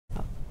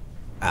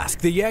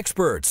Ask the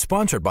Experts,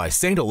 sponsored by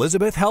St.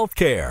 Elizabeth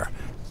Healthcare.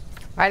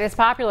 Right, it's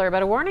popular,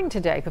 but a warning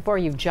today before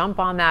you jump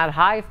on that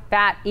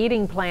high-fat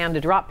eating plan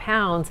to drop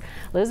pounds.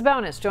 Liz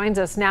Bonus joins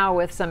us now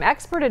with some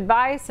expert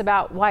advice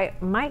about why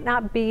it might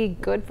not be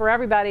good for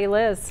everybody.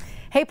 Liz.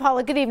 Hey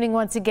Paula, good evening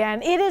once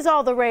again. It is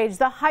all the rage,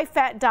 the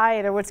high-fat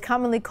diet, or what's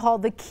commonly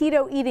called the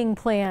keto eating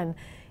plan.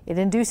 It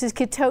induces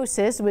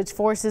ketosis, which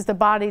forces the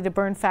body to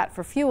burn fat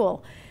for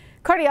fuel.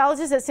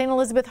 Cardiologists at St.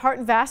 Elizabeth Heart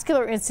and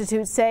Vascular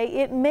Institute say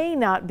it may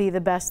not be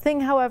the best thing,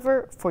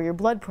 however, for your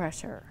blood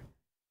pressure.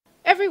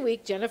 Every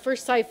week, Jennifer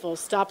Seifel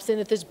stops in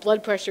at this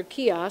blood pressure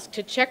kiosk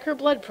to check her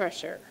blood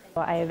pressure.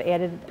 I have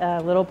added a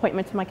little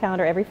appointment to my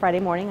calendar every Friday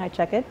morning. I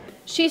check it.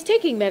 She's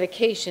taking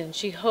medication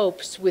she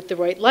hopes with the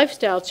right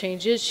lifestyle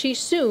changes she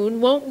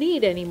soon won't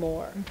need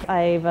anymore.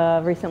 I've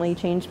recently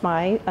changed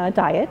my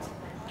diet,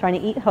 trying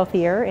to eat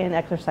healthier and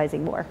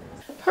exercising more.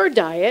 Her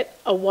diet,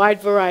 a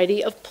wide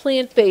variety of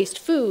plant-based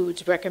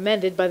foods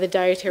recommended by the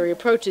Dietary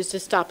Approaches to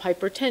Stop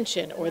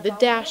Hypertension, or the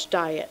DASH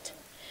diet.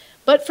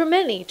 But for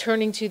many,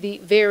 turning to the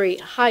very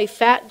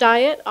high-fat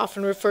diet,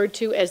 often referred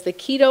to as the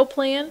keto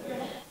plan,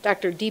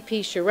 Dr.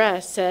 D.P.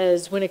 Suresh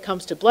says when it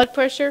comes to blood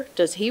pressure,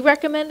 does he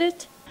recommend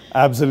it?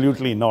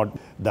 Absolutely not.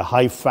 The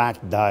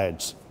high-fat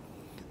diets,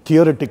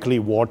 theoretically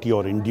what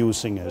you're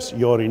inducing is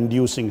you're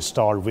inducing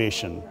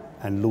starvation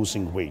and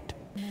losing weight.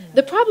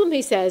 The problem,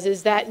 he says,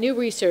 is that new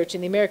research in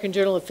the American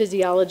Journal of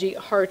Physiology,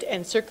 Heart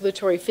and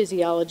Circulatory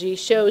Physiology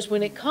shows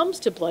when it comes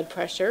to blood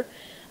pressure,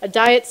 a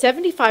diet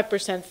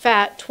 75%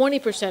 fat,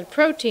 20%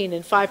 protein,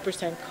 and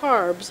 5%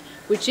 carbs,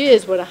 which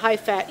is what a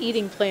high-fat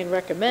eating plan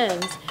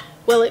recommends,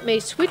 well, it may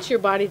switch your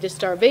body to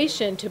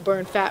starvation to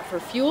burn fat for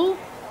fuel.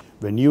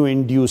 When you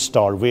induce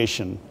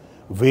starvation,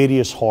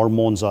 various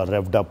hormones are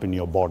revved up in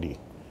your body,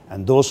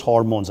 and those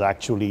hormones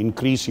actually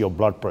increase your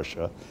blood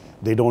pressure.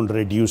 They don't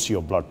reduce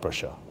your blood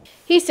pressure.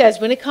 He says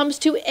when it comes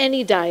to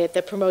any diet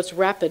that promotes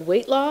rapid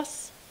weight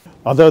loss,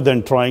 other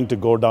than trying to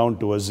go down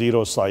to a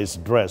zero-size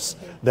dress,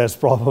 there's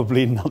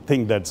probably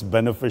nothing that's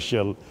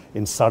beneficial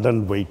in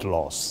sudden weight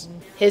loss.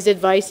 His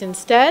advice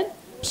instead?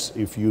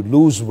 If you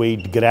lose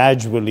weight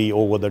gradually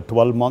over the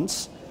 12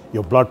 months,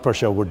 your blood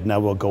pressure would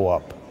never go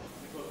up.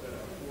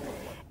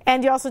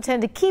 And you also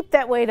tend to keep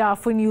that weight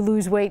off when you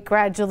lose weight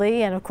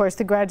gradually, and of course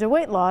the gradual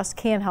weight loss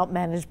can help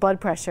manage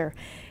blood pressure.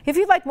 If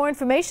you'd like more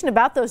information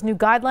about those new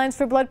guidelines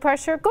for blood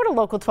pressure, go to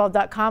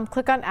local12.com,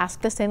 click on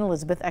Ask the St.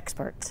 Elizabeth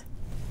Experts.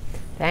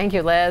 Thank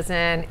you, Liz.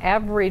 And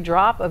every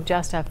drop of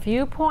just a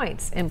few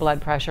points in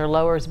blood pressure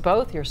lowers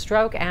both your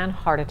stroke and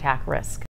heart attack risk.